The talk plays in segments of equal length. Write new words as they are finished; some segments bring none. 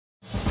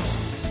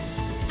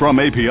From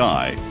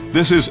API,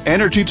 this is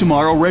Energy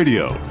Tomorrow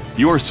Radio,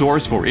 your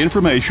source for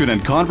information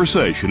and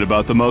conversation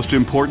about the most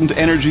important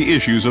energy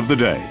issues of the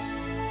day.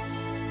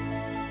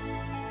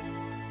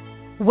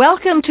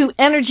 Welcome to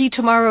Energy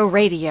Tomorrow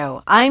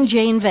Radio. I'm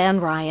Jane Van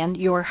Ryan,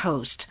 your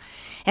host.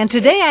 And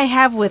today I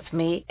have with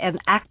me an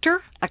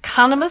actor,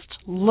 economist,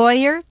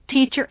 lawyer,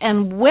 teacher,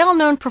 and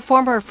well-known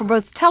performer for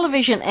both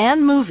television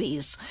and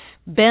movies,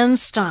 Ben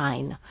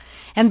Stein.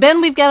 And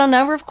Ben, we've got a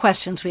number of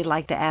questions we'd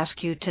like to ask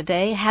you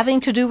today having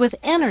to do with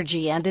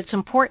energy and its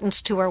importance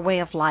to our way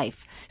of life.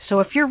 So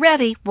if you're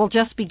ready, we'll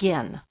just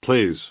begin.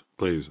 Please.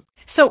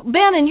 So,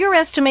 Ben, in your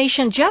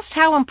estimation, just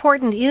how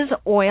important is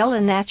oil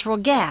and natural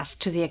gas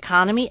to the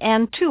economy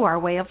and to our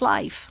way of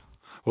life?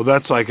 Well,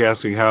 that's like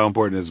asking how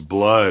important is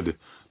blood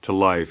to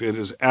life. It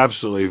is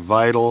absolutely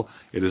vital.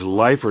 It is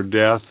life or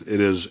death. It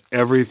is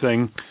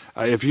everything.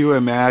 If you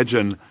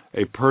imagine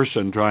a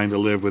person trying to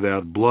live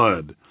without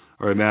blood,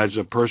 or imagine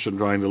a person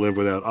trying to live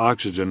without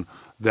oxygen,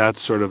 that's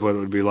sort of what it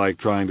would be like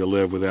trying to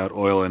live without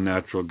oil and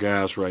natural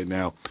gas right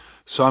now.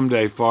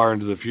 Someday, far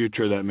into the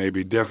future, that may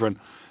be different,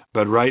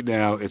 but right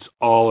now it's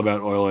all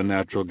about oil and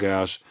natural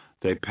gas.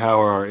 They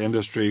power our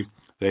industry,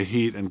 they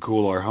heat and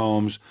cool our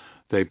homes,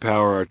 they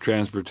power our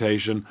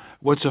transportation.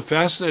 What's a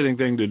fascinating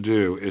thing to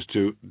do is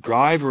to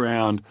drive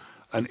around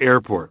an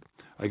airport.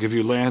 Like if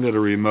you land at a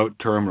remote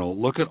terminal,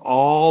 look at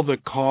all the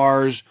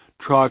cars,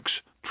 trucks,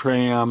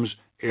 trams,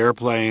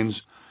 airplanes,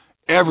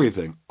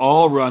 everything,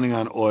 all running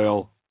on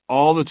oil,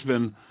 all that's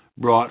been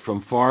brought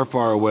from far,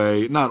 far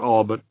away, not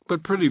all, but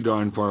pretty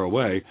darn far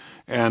away,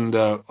 and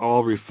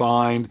all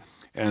refined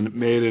and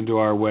made into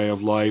our way of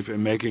life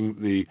and making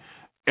the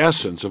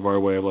essence of our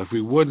way of life.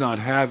 We would not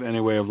have any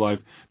way of life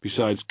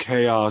besides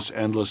chaos,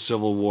 endless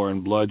civil war,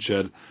 and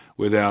bloodshed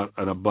without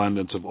an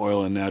abundance of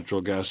oil and natural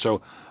gas.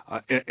 So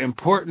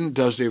important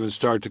doesn't even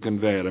start to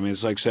convey it. I mean,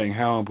 it's like saying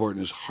how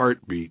important is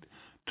heartbeat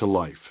to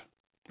life.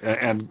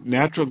 And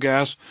natural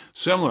gas,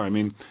 similar. I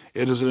mean,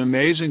 it is an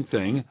amazing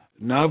thing.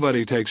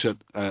 Nobody takes it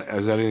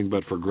as anything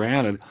but for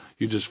granted.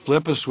 You just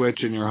flip a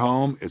switch in your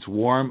home, it's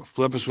warm,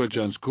 flip a switch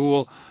and it's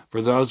cool.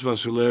 For those of us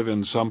who live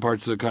in some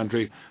parts of the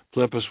country,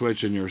 flip a switch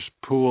and your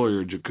pool or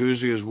your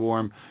jacuzzi is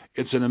warm.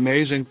 It's an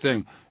amazing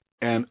thing.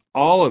 And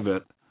all of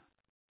it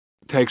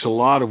takes a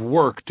lot of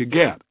work to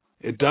get.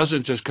 It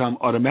doesn't just come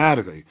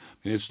automatically.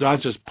 I mean, it's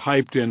not just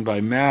piped in by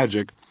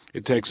magic.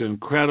 It takes an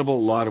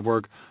incredible lot of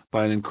work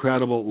by an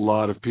incredible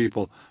lot of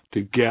people to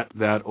get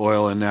that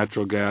oil and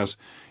natural gas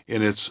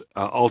in its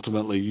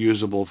ultimately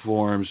usable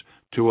forms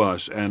to us.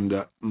 And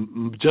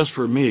just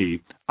for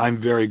me,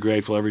 I'm very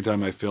grateful every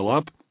time I fill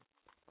up.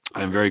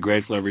 I'm very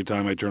grateful every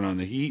time I turn on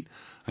the heat.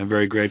 I'm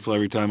very grateful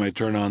every time I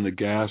turn on the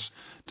gas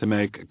to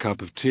make a cup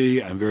of tea.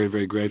 I'm very,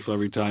 very grateful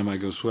every time I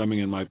go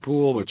swimming in my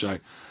pool, which I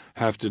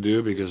have to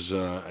do because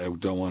I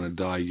don't want to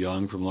die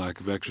young from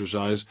lack of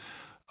exercise.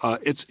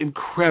 It's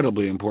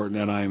incredibly important,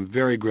 and I am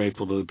very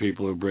grateful to the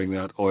people who bring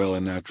that oil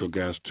and natural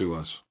gas to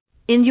us.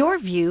 In your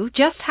view,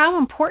 just how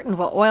important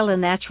will oil and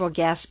natural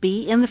gas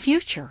be in the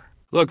future?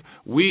 Look,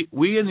 we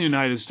in the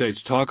United States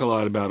talk a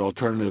lot about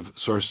alternative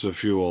sources of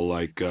fuel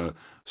like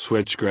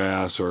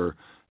switchgrass or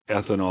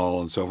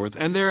ethanol and so forth,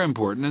 and they're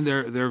important, and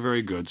they're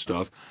very good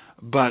stuff,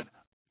 but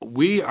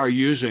we are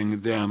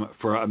using them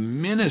for a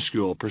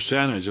minuscule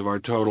percentage of our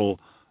total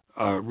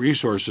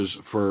resources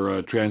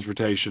for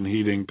transportation,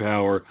 heating,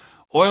 power.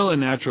 Oil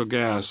and natural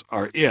gas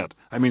are it.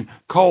 I mean,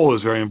 coal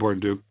is very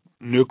important too.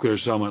 Nuclear is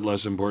somewhat less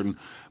important.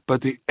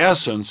 But the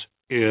essence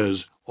is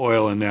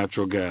oil and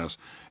natural gas.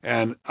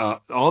 And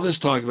all this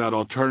talk about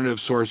alternative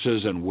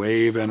sources and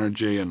wave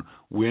energy and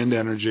wind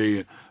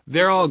energy,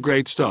 they're all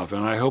great stuff,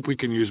 and I hope we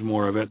can use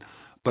more of it.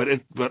 But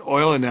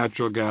oil and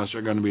natural gas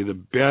are going to be the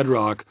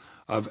bedrock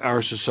of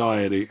our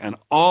society and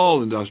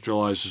all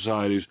industrialized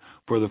societies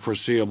for the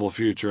foreseeable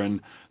future.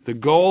 And the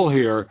goal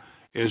here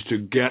is to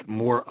get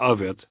more of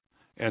it,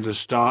 and to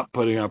stop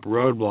putting up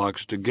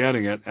roadblocks to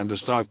getting it, and to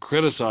stop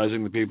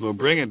criticizing the people who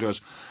bring it to us.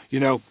 You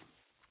know,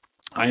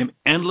 I am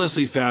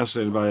endlessly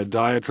fascinated by the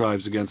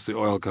diatribes against the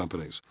oil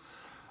companies.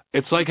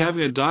 It's like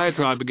having a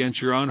diatribe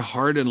against your own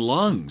heart and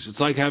lungs. It's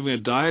like having a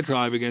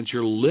diatribe against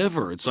your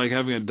liver. It's like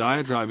having a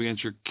diatribe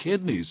against your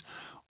kidneys.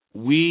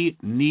 We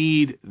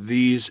need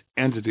these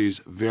entities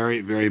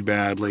very, very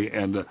badly,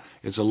 and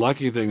it's a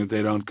lucky thing that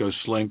they don't go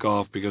slink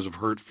off because of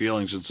hurt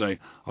feelings and say,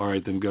 all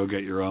right, then go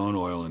get your own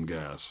oil and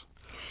gas.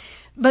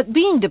 But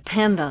being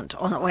dependent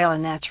on oil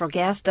and natural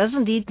gas does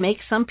indeed make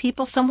some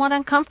people somewhat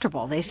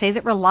uncomfortable. They say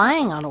that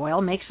relying on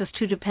oil makes us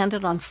too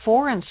dependent on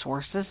foreign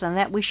sources and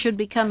that we should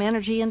become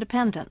energy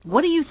independent.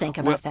 What do you think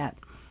about that?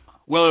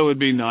 Well, it would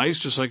be nice,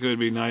 just like it would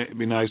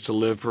be nice to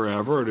live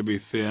forever or to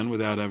be thin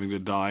without having to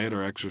diet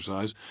or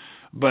exercise.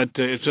 But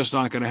it's just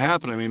not going to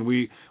happen. I mean,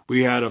 we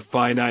had a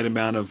finite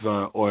amount of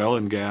oil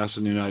and gas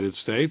in the United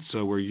States,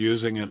 so we're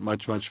using it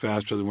much, much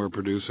faster than we're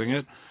producing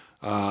it.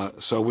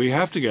 So we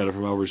have to get it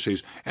from overseas.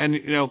 And,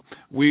 you know,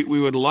 it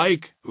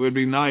would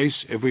be nice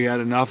if we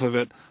had enough of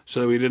it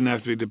so that we didn't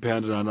have to be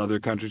dependent on other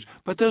countries.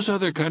 But those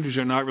other countries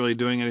are not really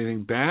doing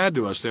anything bad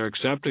to us. They're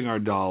accepting our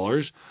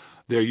dollars.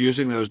 They're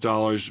using those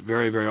dollars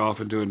very, very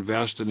often to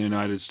invest in the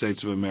United States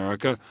of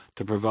America,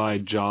 to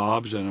provide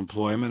jobs and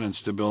employment and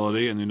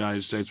stability in the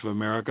United States of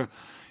America.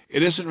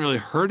 It isn't really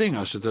hurting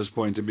us at this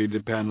point to be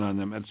dependent on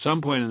them. At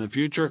some point in the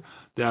future,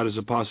 that is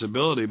a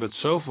possibility, but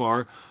so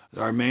far,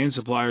 our main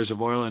suppliers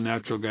of oil and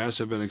natural gas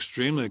have been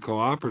extremely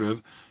cooperative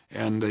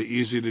and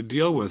easy to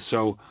deal with.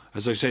 So,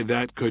 as I say,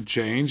 that could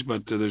change,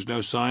 but there's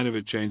no sign of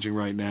it changing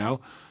right now.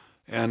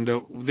 And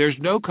there's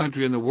no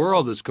country in the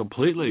world that's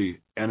completely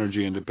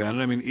energy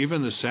independent. I mean,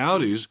 even the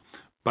Saudis,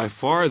 by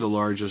far the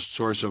largest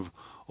source of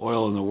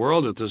oil in the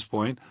world at this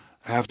point,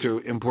 have to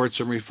import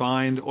some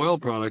refined oil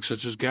products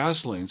such as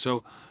gasoline.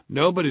 So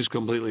nobody's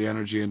completely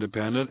energy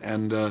independent,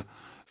 and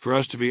for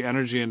us to be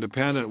energy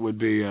independent would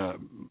be a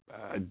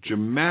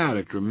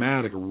dramatic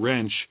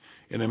wrench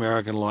in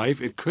American life.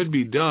 It could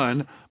be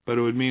done, but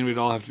it would mean we'd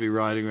all have to be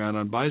riding around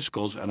on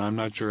bicycles, and I'm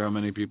not sure how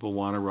many people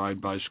want to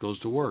ride bicycles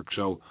to work.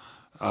 So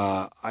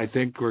I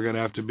think we're going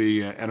to have to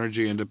be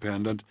energy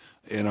independent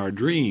in our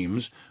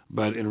dreams,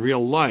 but in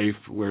real life,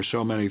 where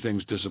so many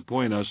things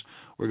disappoint us,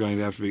 we're going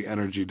to have to be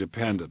energy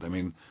dependent. I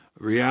mean,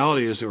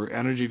 reality is that we're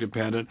energy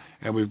dependent,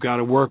 and we've got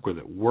to work with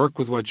it. Work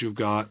with what you've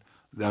got.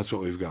 That's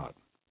what we've got.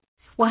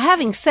 Well,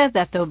 having said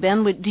that, though,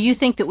 Ben, do you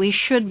think that we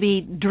should be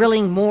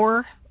drilling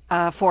more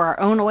for our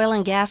own oil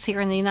and gas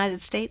here in the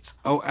United States?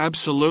 Oh,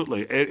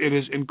 absolutely. It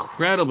is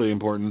incredibly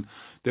important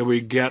that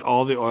we get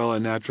all the oil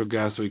and natural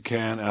gas we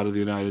can out of the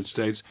United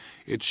States.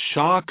 It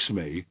shocks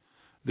me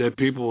that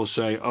people will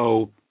say,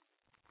 oh,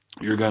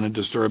 you're going to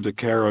disturb the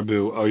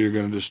caribou, oh, you're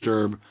going to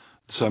disturb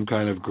some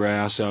kind of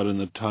grass out in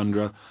the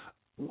tundra.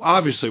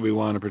 Obviously, we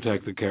want to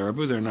protect the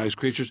caribou. They're nice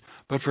creatures.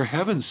 But for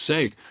heaven's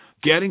sake,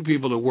 getting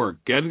people to work,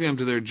 getting them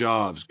to their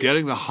jobs,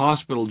 getting the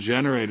hospital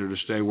generator to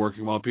stay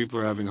working while people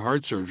are having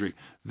heart surgery,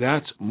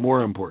 that's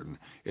more important.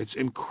 It's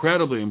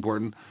incredibly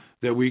important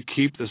that we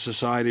keep the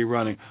society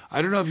running.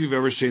 I don't know if you've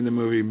ever seen the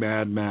movie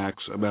Mad Max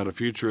about a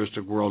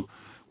futuristic world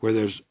where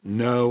there's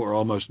no or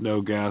almost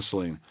no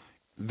gasoline.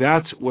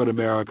 That's what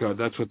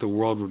the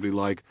world would be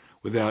like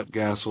without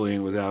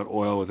gasoline, without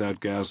oil,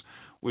 without gas.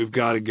 We've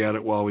got to get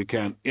it while we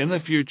can. In the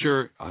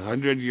future,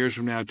 100 years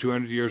from now,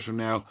 200 years from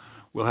now,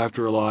 we'll have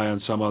to rely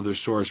on some other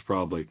source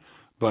probably.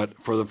 But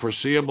for the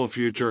foreseeable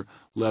future,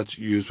 let's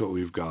use what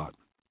we've got.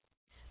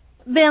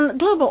 Ben,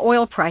 global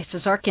oil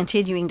prices are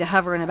continuing to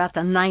hover in about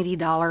the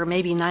 $90,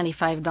 maybe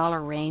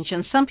 $95 range,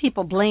 and some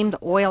people blame the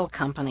oil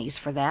companies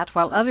for that,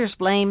 while others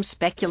blame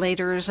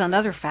speculators and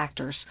other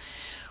factors.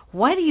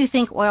 Why do you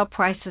think oil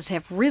prices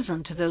have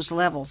risen to those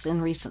levels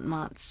in recent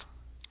months?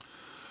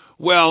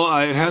 Well,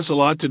 it has a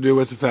lot to do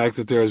with the fact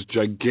that there is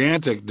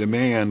gigantic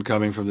demand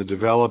coming from the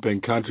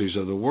developing countries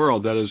of the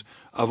world. That is,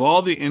 of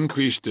all the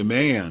increased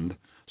demand,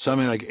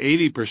 something like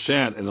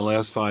 80% in the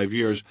last 5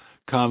 years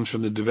comes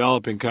from the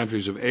developing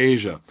countries of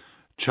Asia,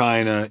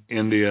 China,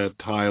 India,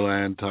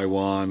 Thailand,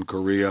 Taiwan,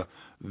 Korea.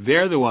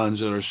 They're the ones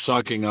that are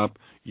sucking up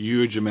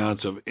huge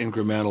amounts of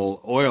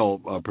incremental oil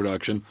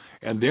production,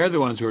 and they're the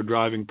ones who are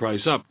driving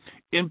price up.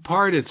 In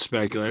part, it's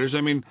speculators.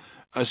 I mean,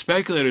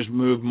 speculators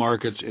move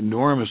markets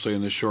enormously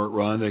in the short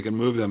run. They can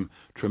move them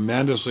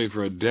tremendously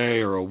for a day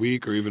or a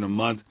week or even a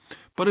month.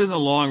 But in the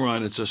long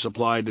run, it's a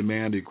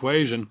supply-demand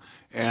equation,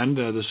 and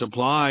the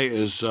supply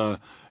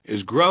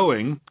is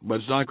growing, but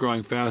it's not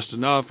growing fast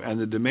enough, and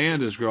the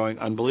demand is growing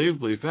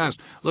unbelievably fast.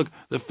 Look,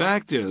 the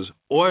fact is,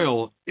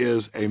 oil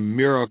is a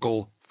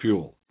miracle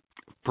fuel.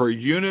 Per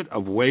unit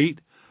of weight,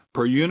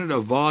 per unit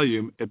of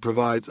volume, it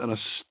provides an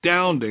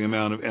astounding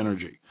amount of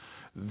energy.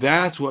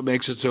 That's what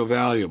makes it so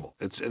valuable.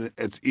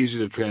 It's easy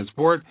to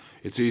transport.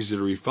 It's easy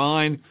to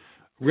refine.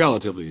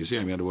 Relatively easy.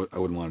 I mean, I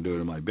wouldn't want to do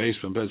it in my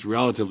basement, but it's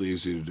relatively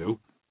easy to do.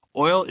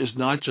 Oil is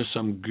not just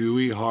some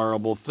gooey,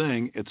 horrible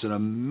thing. It's an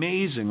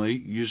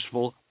amazingly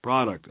useful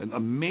product. An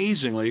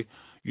amazingly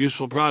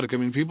useful product. I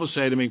mean, people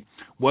say to me,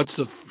 what's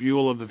the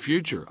fuel of the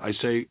future? I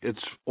say, it's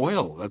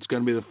oil. That's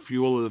going to be the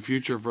fuel of the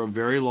future for a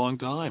very long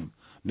time.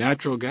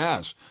 Natural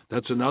gas,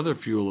 that's another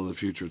fuel of the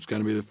future. It's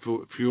going to be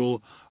the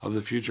fuel of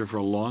the future for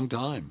a long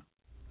time.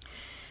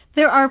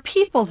 There are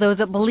people, though,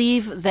 that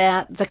believe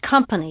that the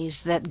companies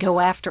that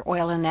go after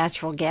oil and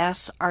natural gas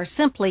are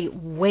simply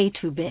way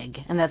too big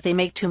and that they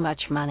make too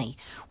much money.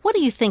 What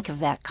do you think of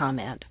that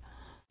comment?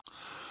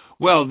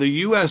 Well, the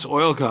U.S.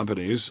 oil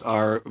companies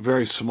are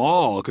very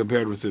small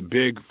compared with the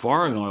big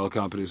foreign oil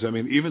companies. I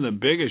mean, even the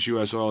biggest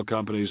U.S. oil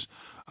companies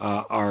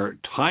are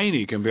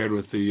tiny compared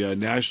with the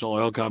national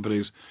oil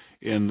companies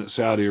in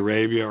Saudi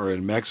Arabia or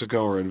in Mexico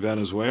or in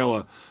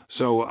Venezuela.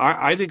 So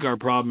I think our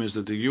problem is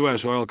that the U.S.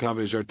 oil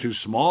companies are too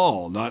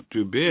small, not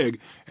too big.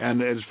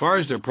 And as far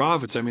as their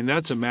profits, I mean,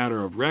 that's a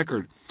matter of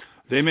record.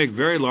 They make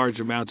very large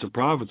amounts of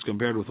profits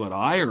compared with what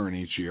I earn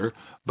each year,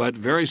 but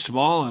very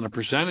small on a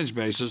percentage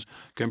basis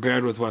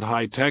compared with what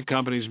high-tech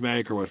companies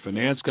make or what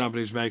finance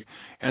companies make.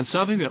 And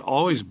something that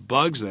always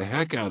bugs the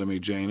heck out of me,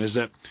 Jane, is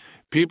that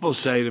people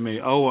say to me,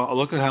 oh, well,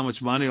 look at how much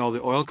money all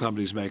the oil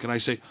companies make. And I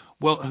say,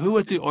 well, who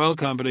at the oil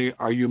company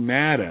are you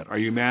mad at? Are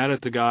you mad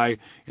at the guy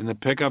in the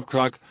pickup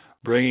truck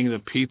bringing the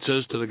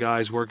pizzas to the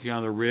guys working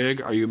on the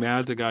rig? Are you mad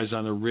at the guys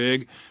on the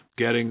rig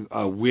getting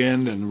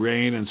wind and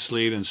rain and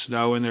sleet and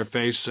snow in their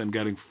face and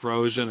getting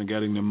frozen and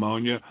getting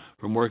pneumonia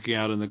from working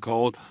out in the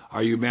cold?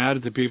 Are you mad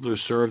at the people who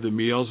serve the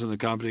meals in the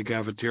company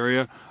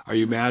cafeteria? Are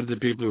you mad at the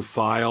people who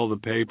file the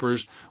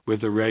papers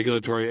with the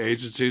regulatory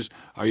agencies?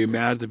 Are you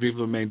mad at the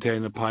people who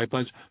maintain the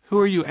pipelines? Who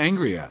are you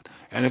angry at?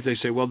 And if they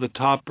say, well, the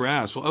top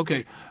brass, well,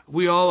 okay,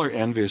 we all are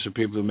envious of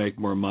people who make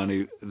more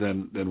money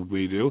than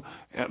we do.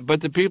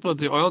 But the people at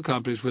the oil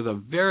companies, with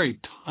a very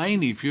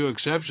tiny few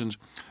exceptions,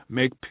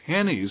 make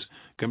pennies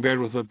compared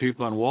with what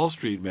people on Wall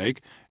Street make.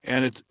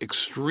 And it's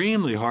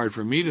extremely hard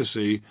for me to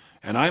see,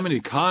 and I'm an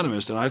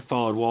economist and I've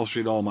followed Wall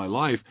Street all my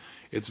life,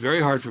 it's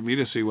very hard for me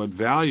to see what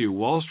value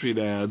Wall Street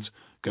adds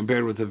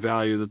compared with the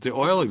value that the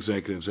oil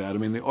executives add. I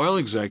mean, the oil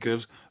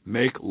executives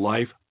make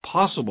life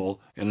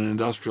possible in an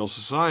industrial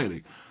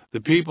society. The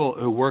people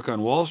who work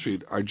on Wall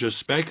Street are just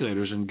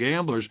speculators and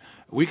gamblers.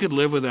 We could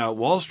live without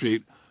Wall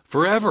Street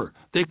forever.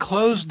 They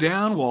closed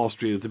down Wall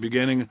Street at the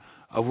beginning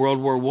of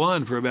World War I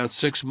for about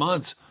 6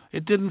 months.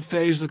 It didn't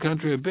faze the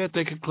country a bit.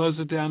 They could close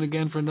it down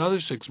again for another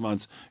 6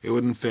 months. It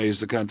wouldn't faze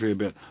the country a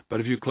bit.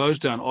 But if you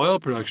closed down oil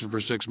production for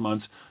 6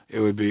 months, it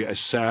would be a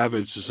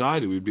savage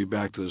society. We'd be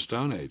back to the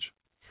Stone Age.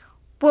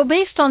 Well,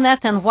 based on that,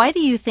 then, why do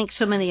you think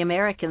so many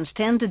Americans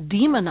tend to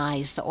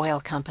demonize the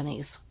oil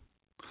companies?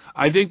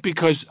 I think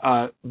because,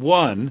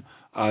 one,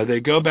 they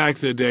go back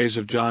to the days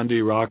of John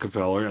D.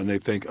 Rockefeller, and they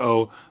think,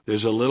 oh,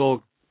 there's a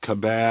little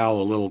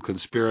cabal, a little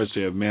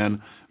conspiracy of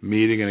men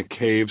meeting in a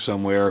cave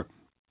somewhere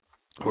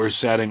who are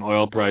setting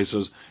oil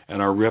prices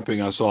and are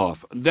ripping us off.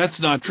 That's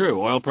not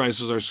true. Oil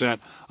prices are set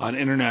on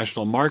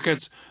international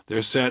markets.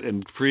 They're set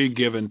in free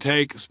give and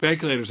take.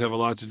 Speculators have a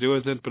lot to do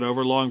with it, but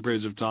over long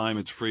periods of time,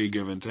 it's free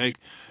give and take.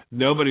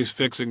 Nobody's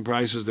fixing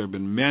prices. There have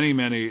been many,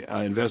 many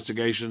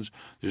investigations.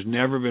 There's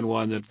never been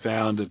one that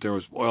found that there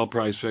was oil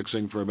price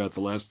fixing for about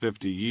the last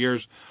 50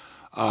 years.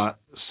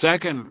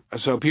 Second,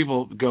 so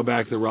people go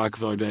back to the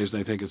Rockefeller days and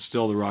they think it's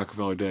still the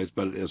Rockefeller days,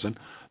 but it isn't.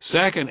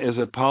 Second is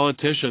that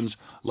politicians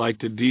like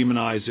to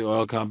demonize the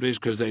oil companies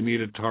because they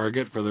need a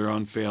target for their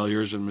own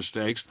failures and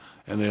mistakes,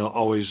 and they'll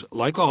always,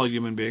 like all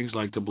human beings,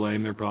 like to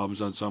blame their problems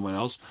on someone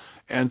else.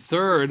 And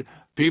third,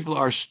 people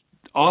are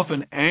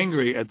often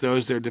angry at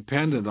those they're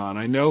dependent on.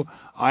 I know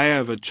I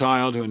have a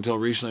child who until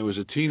recently was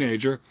a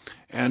teenager,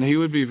 and he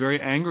would be very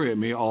angry at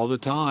me all the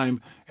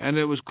time, and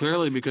it was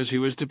clearly because he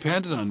was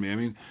dependent on me. I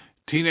mean,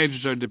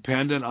 teenagers are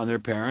dependent on their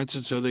parents,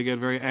 and so they get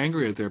very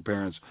angry at their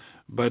parents.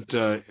 But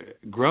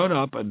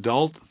grown-up,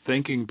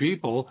 adult-thinking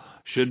people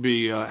should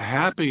be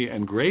happy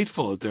and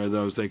grateful that there are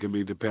those they can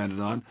be dependent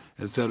on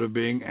instead of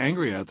being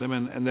angry at them,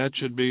 and that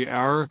should be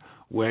our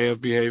way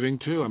of behaving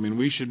too. I mean,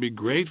 we should be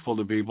grateful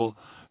to people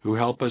who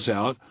help us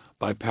out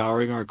by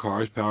powering our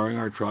cars, powering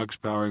our trucks,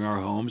 powering our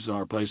homes,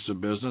 our places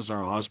of business,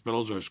 our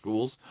hospitals, our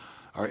schools,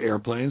 our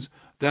airplanes.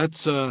 That's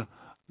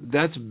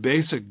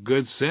basic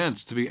good sense.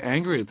 To be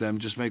angry at them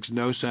just makes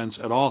no sense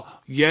at all.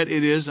 Yet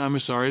it is, I'm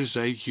sorry to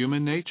say,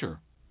 human nature.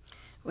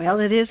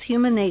 Well, it is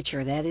human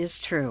nature. That is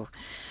true.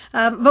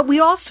 But we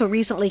also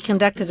recently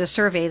conducted a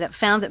survey that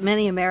found that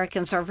many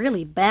Americans are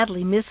really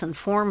badly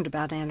misinformed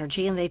about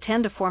energy, and they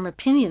tend to form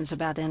opinions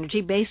about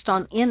energy based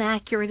on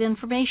inaccurate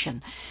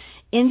information.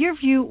 In your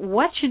view,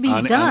 what should be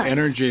done? On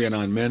energy and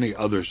on many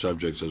other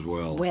subjects as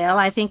well. Well,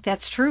 I think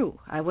that's true.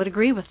 I would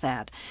agree with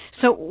that.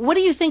 So what do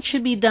you think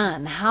should be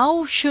done?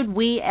 How should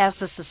we as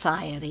a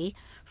society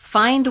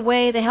find a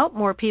way to help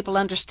more people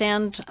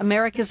understand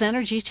America's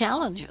energy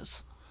challenges?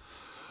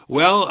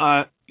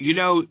 Well,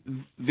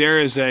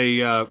 there is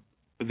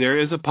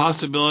a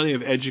possibility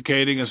of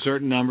educating a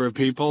certain number of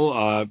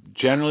people.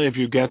 Generally, if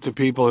you get to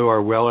people who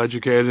are well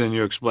educated and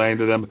you explain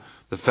to them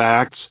the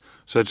facts,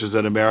 such as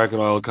that American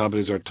oil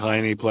companies are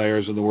tiny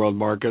players in the world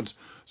markets,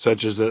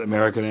 such as that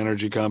American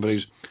energy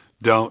companies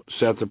don't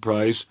set the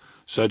price,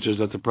 such as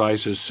that the price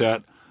is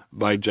set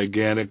by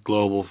gigantic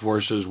global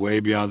forces way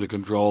beyond the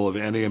control of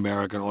any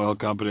American oil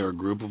company or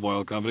group of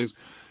oil companies,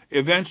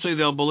 eventually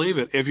they'll believe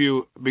it.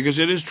 Because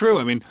it is true.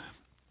 I mean,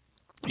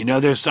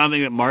 there's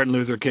something that Martin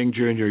Luther King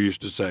Jr.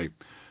 used to say: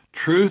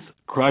 truth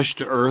crushed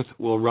to earth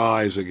will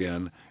rise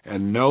again,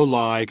 and no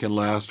lie can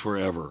last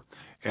forever.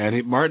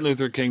 And Martin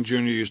Luther King Jr.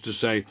 used to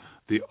say,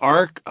 the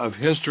arc of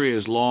history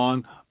is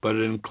long, but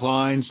it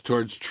inclines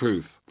towards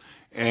truth.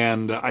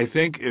 And I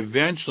think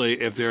eventually,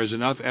 if there is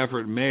enough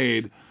effort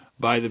made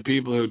by the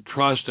people who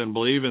trust and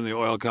believe in the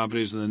oil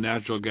companies and the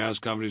natural gas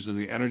companies and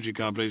the energy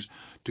companies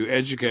to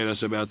educate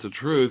us about the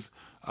truth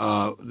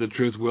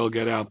will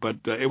get out. But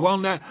it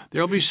won't.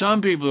 There will be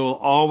some people who will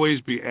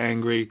always be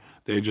angry.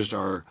 They just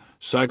are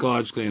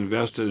psychologically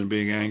invested in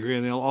being angry,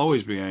 and they'll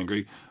always be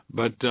angry.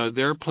 But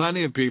there are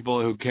plenty of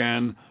people who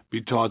can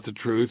be taught the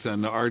truth,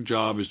 and our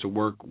job is to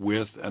work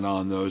with and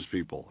on those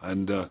people.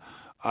 And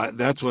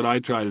that's what I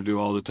try to do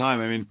all the time.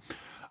 I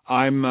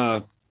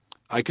mean,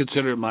 I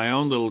consider it my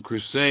own little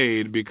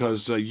crusade because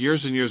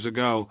years and years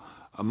ago,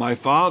 my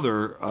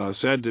father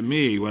said to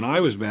me when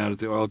I was mad at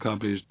the oil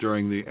companies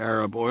during the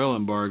Arab oil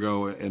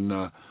embargo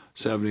in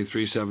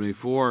 73,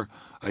 74,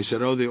 I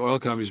said, oh, the oil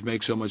companies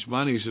make so much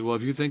money. He said, well,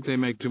 if you think they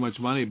make too much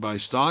money, buy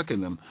stock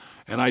in them.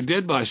 And I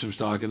did buy some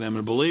stock in them,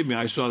 and believe me,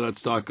 I saw that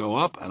stock go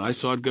up, and I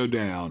saw it go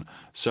down.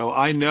 So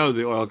I know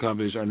the oil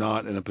companies are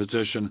not in a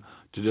position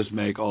to just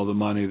make all the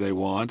money they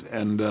want,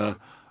 and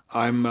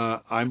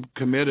I'm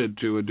committed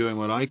to doing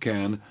what I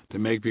can to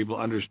make people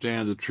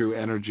understand the true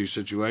energy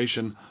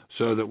situation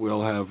so that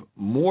we'll have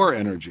more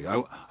energy.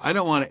 I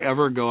don't want to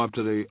ever go up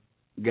to the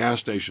gas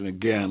station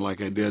again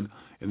like I did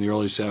in the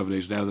early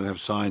 70s, now that I have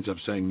signs up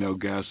saying no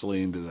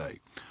gasoline today.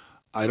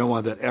 I don't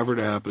want that ever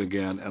to happen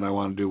again, and I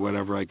want to do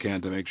whatever I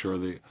can to make sure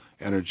the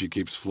energy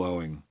keeps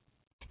flowing.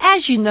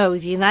 As you know,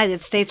 the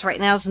United States right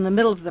now is in the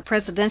middle of the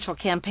presidential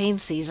campaign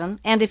season,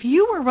 and if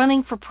you were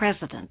running for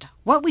president,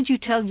 what would you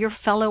tell your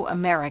fellow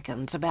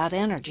Americans about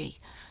energy?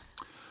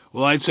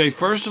 Well, I'd say,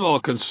 first of all,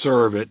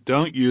 conserve it.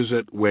 Don't use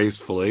it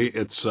wastefully.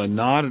 It's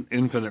not an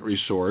infinite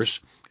resource,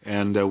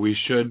 and we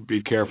should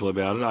be careful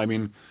about it. I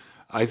mean,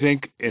 I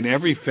think in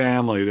every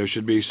family there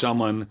should be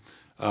someone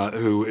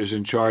who is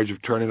in charge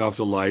of turning off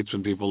the lights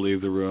when people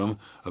leave the room,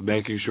 of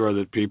making sure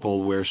that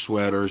people wear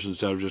sweaters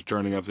instead of just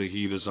turning up the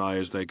heat as high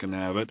as they can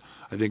have it.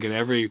 I think in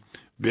every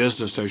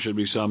business there should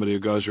be somebody who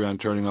goes around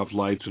turning off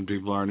lights when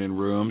people aren't in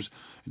rooms,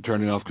 and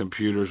turning off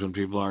computers when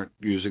people aren't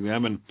using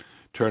them, and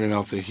turning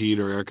off the heat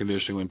or air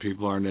conditioning when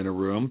people aren't in a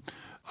room.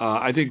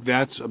 I think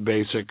that's a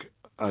basic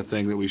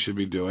thing that we should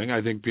be doing.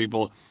 I think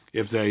people,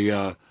 if they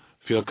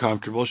feel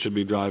comfortable, should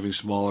be driving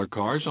smaller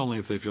cars, only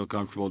if they feel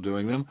comfortable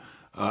doing them.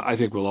 I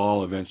think we'll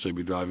all eventually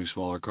be driving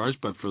smaller cars,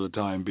 but for the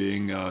time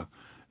being,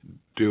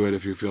 do it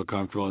if you feel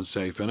comfortable and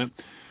safe in it.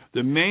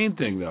 The main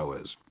thing, though,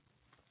 is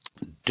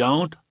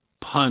don't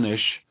punish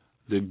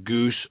the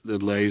goose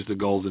that lays the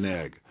golden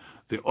egg.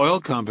 The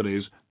oil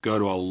companies go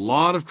to a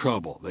lot of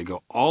trouble. They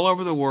go all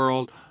over the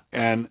world,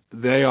 and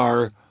they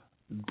are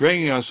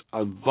bringing us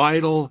a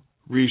vital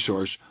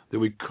resource that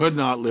we could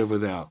not live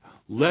without.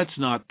 Let's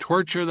not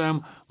torture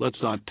them.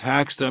 Let's not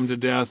tax them to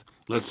death.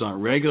 Let's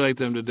not regulate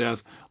them to death.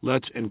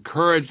 Let's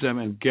encourage them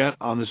and get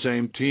on the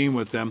same team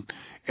with them.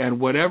 And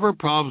whatever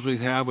problems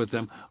we have with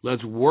them,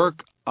 let's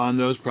work on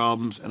those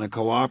problems in a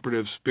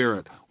cooperative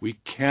spirit. We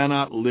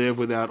cannot live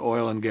without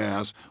oil and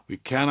gas. We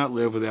cannot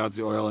live without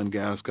the oil and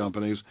gas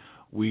companies.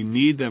 We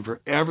need them for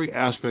every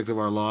aspect of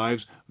our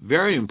lives,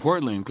 very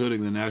importantly,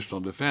 including the national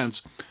defense.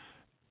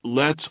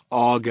 Let's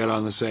all get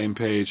on the same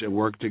page and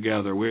work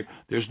together.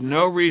 There's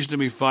no reason to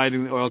be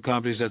fighting the oil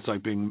companies. That's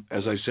like being,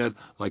 as I said,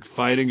 like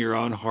fighting your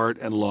own heart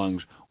and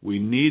lungs. We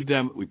need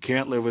them. We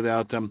can't live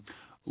without them.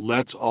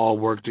 Let's all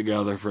work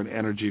together for an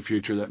energy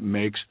future that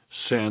makes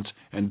sense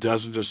and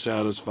doesn't just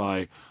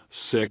satisfy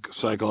sick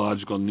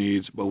psychological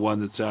needs, but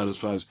one that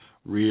satisfies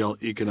real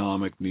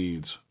economic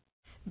needs.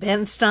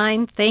 Ben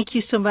Stein, thank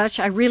you so much.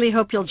 I really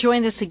hope you'll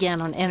join us again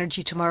on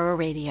Energy Tomorrow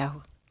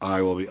Radio. I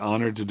will be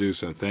honored to do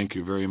so. Thank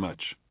you very much.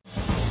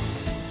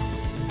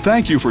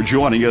 Thank you for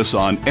joining us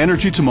on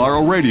Energy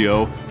Tomorrow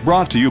Radio,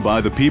 brought to you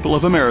by the people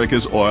of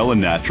America's oil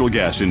and natural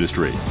gas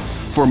industry.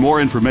 For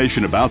more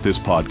information about this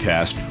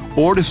podcast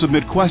or to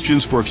submit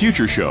questions for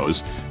future shows,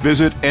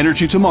 visit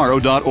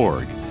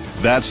energytomorrow.org.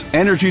 That's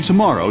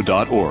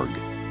energytomorrow.org.